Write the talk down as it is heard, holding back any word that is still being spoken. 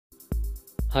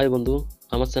High বন্ধু,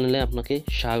 আমার চ্যানেলে আপনাকে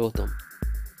স্বাগতম।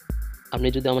 আপনি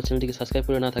যদি আমার চ্যানেলটিকে সাবস্ক্রাইব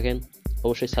করে না থাকেন,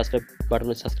 অবশ্যই সাবস্ক্রাইব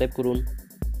বাটনে সাবস্ক্রাইব করুন।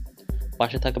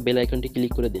 পাশে থাকা বেল আইকনটি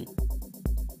ক্লিক করে দিন।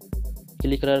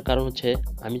 ক্লিক করার কারণ হচ্ছে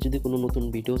আমি যদি কোনো নতুন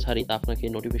ভিডিও ছাড়ি তা আপনাকে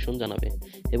নোটিফিকেশন জানাবে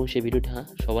এবং সেই ভিডিওটা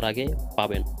সবার আগে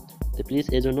পাবেন। তো প্লিজ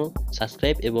এজন্য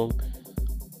সাবস্ক্রাইব এবং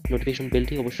নোটিফিকেশন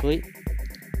বেলটি অবশ্যই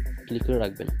ক্লিক করে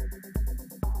রাখবেন।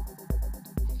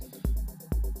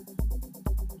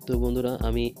 তো বন্ধুরা,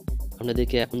 আমি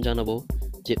আপনাদেরকে এখন জানাবো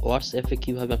যে হোয়াটসঅ্যাপে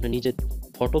কিভাবে আপনি নিজের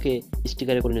ফটোকে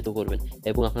স্টিকারে পরিণত করবেন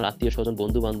এবং আপনার আত্মীয় স্বজন,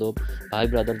 বন্ধু বান্ধব, ভাই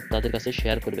ব্রাদার তাদের কাছে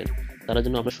শেয়ার করবেন, তার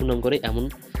জন্য আমরা সুনাম করে এমন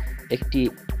একটি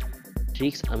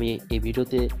ট্রিক্স আমি এই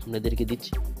ভিডিওতে আপনাদেরকে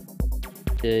দিচ্ছি।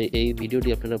 এই ভিডিওটি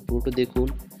আপনারা পুরোটা দেখুন,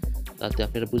 তাতে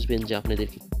আপনারা বুঝবেন যে আপনাদের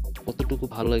কতটুকু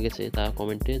ভালো লেগেছে তা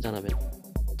কমেন্টে জানাবেন।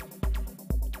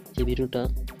 এই ভিডিওটা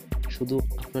শুধু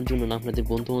আপনার জন্য না, আপনাদের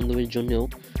বন্ধু বান্ধবের জন্যও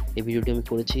এই ভিডিওটি আমি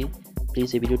করেছি।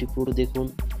 প্লিজ এই ভিডিওটি পুরো দেখুন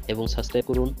এবং সাবস্ক্রাইব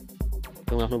করুন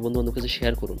এবং আপনার বন্ধু বান্ধবের কাছে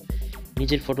শেয়ার করুন।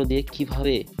 নিজের ফটো দিয়ে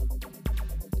কিভাবে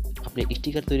আপনি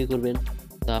স্টিকার তৈরি করবেন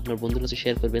তা আপনার বন্ধুর কাছে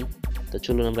শেয়ার করবেন। তো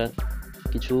চলুন আমরা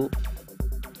কিছু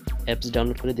অ্যাপস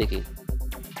ডাউনলোড করে দেখি।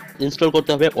 ইনস্টল করতে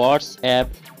হবে হোয়াটসঅ্যাপ।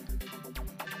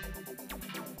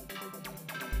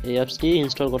 এই অ্যাপসটি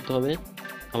ইনস্টল করতে হবে,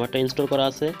 আমারটা ইনস্টল করা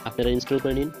আছে, আপনারা ইনস্টল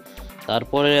করে নিন।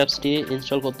 তারপরে অ্যাপসটি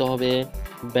ইনস্টল করতে হবে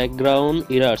ব্যাকগ্রাউন্ড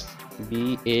ইরার্স,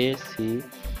 BACK,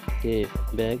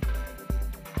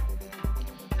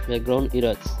 ব্যাকগ্রাউন্ড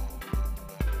ইরার্স।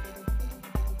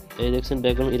 এই দেখছেন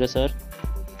ব্যাকগ্রাউন্ড ইরেজার,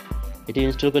 এটি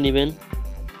ইনস্টল করে নেবেন।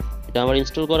 এটা আমার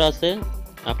ইনস্টল করা আছে,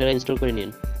 আপনারা ইনস্টল করে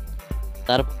নিন।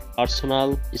 তার personal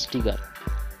sticker,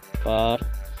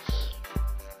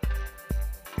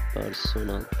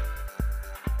 personal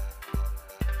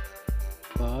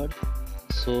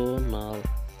personal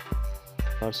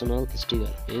personal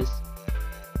sticker,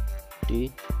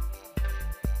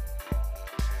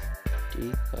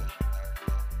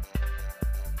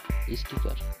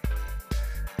 sticker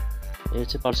এই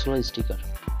হচ্ছে পার্সোনাল স্টিকার।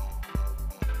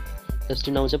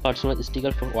 অ্যাপসটির নাম হচ্ছে পার্সোনাল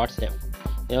স্টিকার ফর হোয়াটসঅ্যাপ।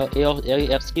 এই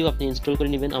অ্যাপসটিও আপনি ইনস্টল করে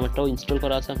নেবেন, আমারটাও ইনস্টল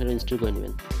করা আছে, আপনারা ইনস্টল করে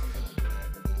নেবেন।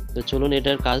 তো চলুন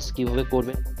এটার কাজ কিভাবে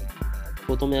করবে।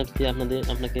 প্রথমে অ্যাপস দিয়ে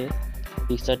আপনাকে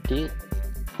পিকচারটি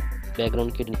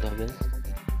ব্যাকগ্রাউন্ড কেটে নিতে হবে।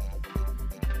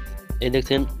 এই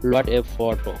দেখছেন লোড এ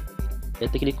ফটো,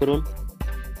 এতে ক্লিক করুন।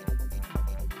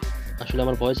 আসলে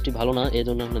আমার ভয়েসটি ভালো না, এই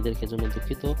জন্য আপনাদেরকে জন্য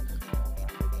দুঃখিত।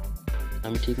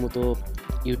 আমি ঠিক মতো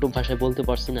ইউটিউব ভাষায় বলতে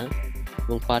পারছি না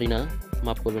এবং পারি না,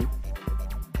 মাফ করবেন।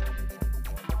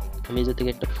 আমি এই থেকে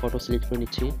একটা ফটো সিলেক্ট করে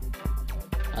নিচ্ছি।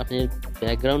 আপনার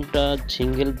ব্যাকগ্রাউন্ডটা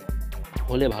সিঙ্গেল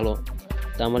হলে ভালো,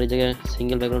 তা আমার এই জায়গায়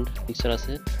সিঙ্গেল ব্যাকগ্রাউন্ড পিকচার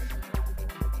আছে।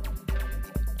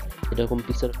 এরকম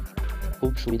পিকচার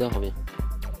খুব সুবিধা হবে,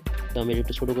 তো আমি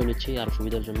একটু ছোট করে নিচ্ছি আরো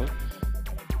সুবিধার জন্য।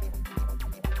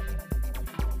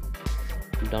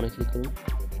 ডাউনে ক্লিক করুন,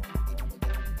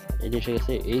 এই যে এসে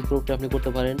গেছে। এই গ্রুপটা আপনি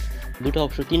করতে পারেন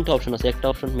তিনটা অপশন আছে। একটা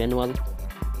অপশন ম্যানুয়াল,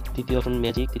 দ্বিতীয় অপশন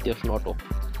ম্যাজিক, তৃতীয় অপশন অটো।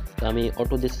 তো আমি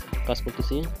অটো দিয়ে কাজ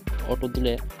করতেছি। অটো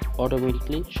দিলে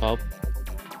অটোমেটিকলি সব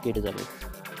কেটে যাবে,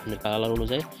 আপনার কালার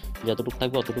অনুযায়ী যতটুকু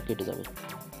থাকবে অতটুকু কেটে যাবে।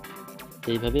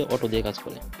 এইভাবে অটো দিয়ে কাজ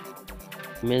করে।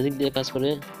 ম্যাজিক দিয়ে কাজ করে,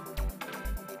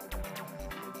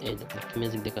 এই দেখুন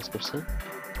ম্যাজিক দিয়ে কাজ করছে,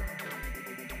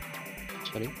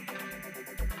 সরি।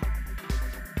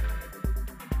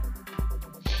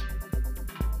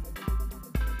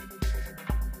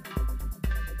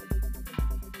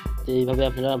 এইভাবে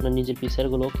আপনারা আপনার নিজের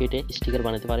পিকচারগুলো কেটে স্টিকার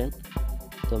বানাতে পারেন।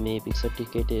 তো আমি এই পিকচারটি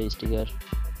কেটে স্টিকার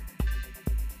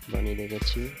বানিয়ে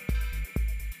দেখাচ্ছি।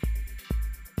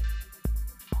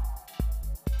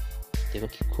 দেখো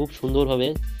খুব সুন্দরভাবে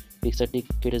পিকচারটি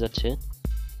কেটে যাচ্ছে।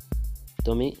 তো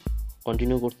আমি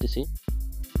কন্টিনিউ করতেছি।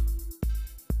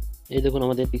 এই দেখুন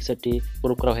আমাদের পিকচারটি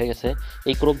ক্রপ করা হয়ে গেছে।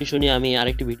 এই ক্রপ বিষয় নিয়ে আমি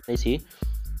আরেকটি ভিডিও দিয়েছি,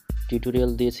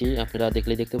 টিউটোরিয়াল দিয়েছি, আপনারা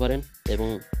দেখলেই দেখতে পারেন এবং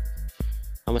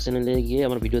আমার চ্যানেলে গিয়ে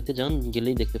আমার ভিডিওতে যান,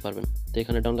 গেলেই দেখতে পারবেন। তো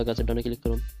এখানে ডাউন লেখা আছে, ডাউনে ক্লিক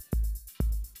করুন।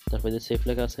 তারপরে যে সেভ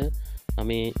লেখা আছে,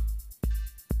 আমি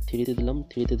থ্রিতে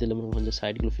দিলাম মনে হয়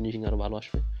সাইডগুলো ফিনিশিং আরো ভালো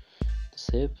আসবে।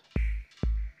 সেভ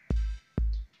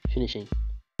ফিনিশিং,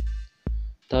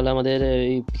 তাহলে আমাদের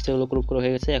এই পিকচারগুলো ক্রপ করা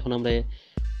হয়ে গেছে। এখন আমরা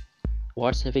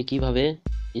হোয়াটসঅ্যাপে কিভাবে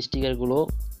স্টিকারগুলো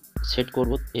সেট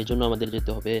করব, এই জন্য আমাদের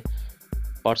যেতে হবে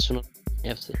পার্সোনাল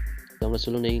অ্যাপসে। তো আমরা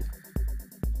চলুন এই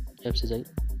অ্যাপসে যাই।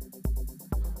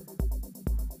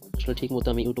 আসলে ঠিক মতো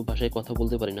আমি ইউটিউব ভাষায় কথা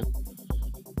বলতে পারি না,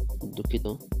 দুঃখিত।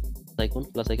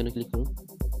 প্লাস আইকনে ক্লিক করুন।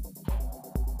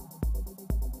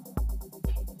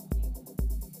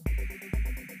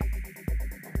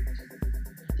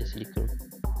 ক্লিক করুন,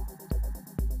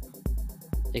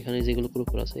 এখানে যেগুলো ক্রপ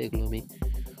করা আছে এগুলো আমি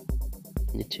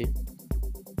নিচ্ছি।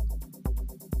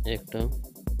 একটা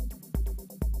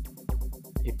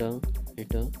এটা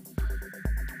এটা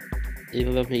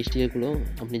এইভাবে আপনি স্টিকারগুলো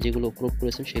আপনি যেগুলো ক্রপ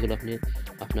করেছেন সেগুলো আপনি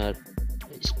আপনার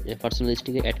পার্সোনাল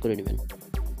স্টিকে অ্যাড করে নেবেন।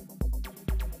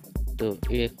 তো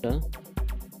এই একটা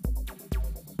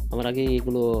আমার আগে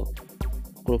এগুলো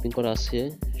ক্রপিং করা আছে,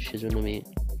 সেজন্য আমি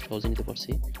সহজে নিতে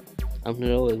পারছি।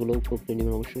 আপনারাও এগুলো ক্রপ করে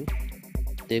নেবেন অবশ্যই।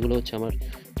 তো এগুলো হচ্ছে আমার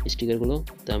স্টিকারগুলো।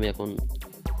 তো আমি এখন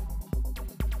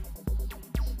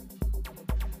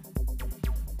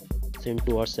সেন্ড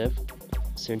টু হোয়াটসঅ্যাপ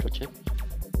সেন্ড হচ্ছে।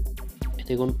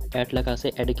 দেখুন অ্যাড লেখা আছে,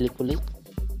 অ্যাডে ক্লিক করলেই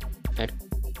অ্যাড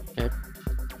অ্যাড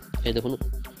এই দেখুন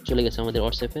চলে গেছে আমাদের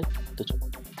হোয়াটসঅ্যাপে। তো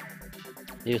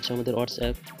এই হচ্ছে আমাদের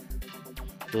হোয়াটসঅ্যাপ।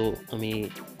 তো আমি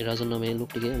রাজন নামে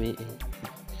লোকটিকে আমি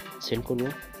সেন্ড করবো।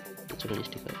 চলুন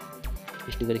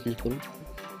স্টিকারে ক্লিক করুন।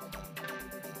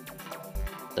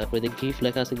 তারপরে গিফট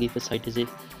লেখা আছে, গিফটের সাইডে যে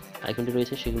আইকনটি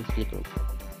রয়েছে সেগুলো ক্লিক করুন।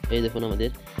 এই দেখুন আমাদের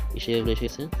এগুলো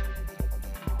এসেছে।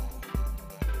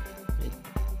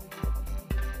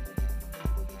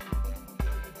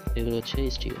 এগুলো হচ্ছে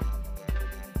স্টিকার,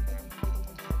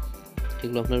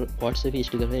 এগুলো আপনার হোয়াটসঅ্যাপে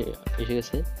স্টিকার হয়ে এসে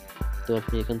গেছে। তো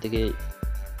আপনি এখান থেকে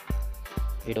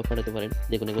এটাও পাঠাতে পারেন।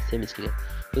 দেখুন একবার সেম স্টিকার।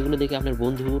 এগুলো দেখে আপনার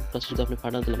বন্ধুর কাছে যদি আপনি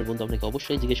পাঠান তাহলে আপনার বন্ধু আপনাকে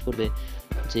অবশ্যই জিজ্ঞেস করবে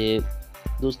যে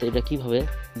দোস্ত এটা কিভাবে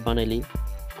বানাইলি,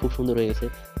 খুব সুন্দর হয়ে গেছে।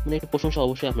 মানে একটা প্রশংসা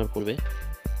অবশ্যই আপনার করবে।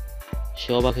 সে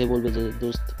অবাক হয়ে বলবে যে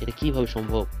দোস্ত এটা কিভাবে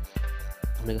সম্ভব,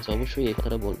 আপনার কাছে অবশ্যই এই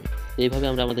কথাটা বলবে। এইভাবে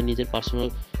আমরা আমাদের নিজের পার্সোনাল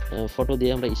ফটো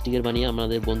দিয়ে আমরা স্টিকার বানিয়ে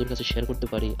আমাদের বন্ধুর কাছে শেয়ার করতে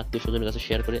পারি, আত্মীয় স্বজনের কাছে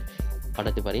শেয়ার করে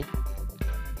পাঠাতে পারি।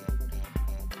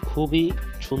 খুবই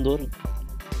সুন্দর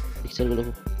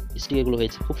স্টিকারগুলো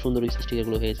হয়েছে, খুব সুন্দর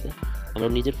স্টিকারগুলো হয়েছে। আমরা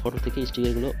নিজের ফটো থেকে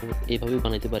স্টিকারগুলো এইভাবেই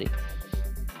বানাতে পারি।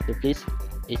 তো প্লিজ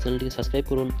এই চ্যানেলটিকে সাবস্ক্রাইব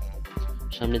করুন,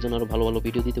 সামনে যেন আরও ভালো ভালো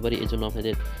ভিডিও দিতে পারি। এই জন্য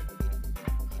আপনাদের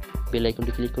বেল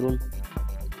আইকনটি ক্লিক করুন।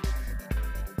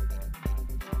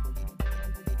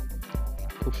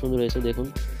 খুব সুন্দর হয়েছে দেখুন।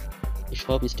 এই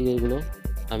সব স্টিকারগুলো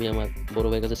আমি আমার বড়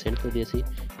ভাইয়ের কাছে সেন্ড করে দিয়েছি।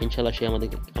 ইনশাল্লাহ সে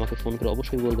আমাকে ফোন করে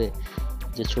অবশ্যই বলবে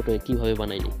যে ছোট কীভাবে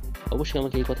বানাইলি। অবশ্যই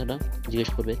আমাকে এই কথাটা জিজ্ঞেস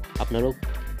করবে। আপনারাও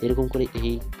এরকম করে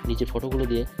এই নিজের ফটোগুলো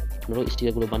দিয়ে আপনারাও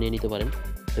স্টিকারগুলো বানিয়ে নিতে পারেন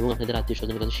এবং আপনাদের আত্মীয়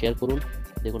স্বজনের কাছে শেয়ার করুন।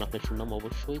 দেখুন আপনার সুনাম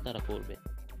অবশ্যই তারা করবে।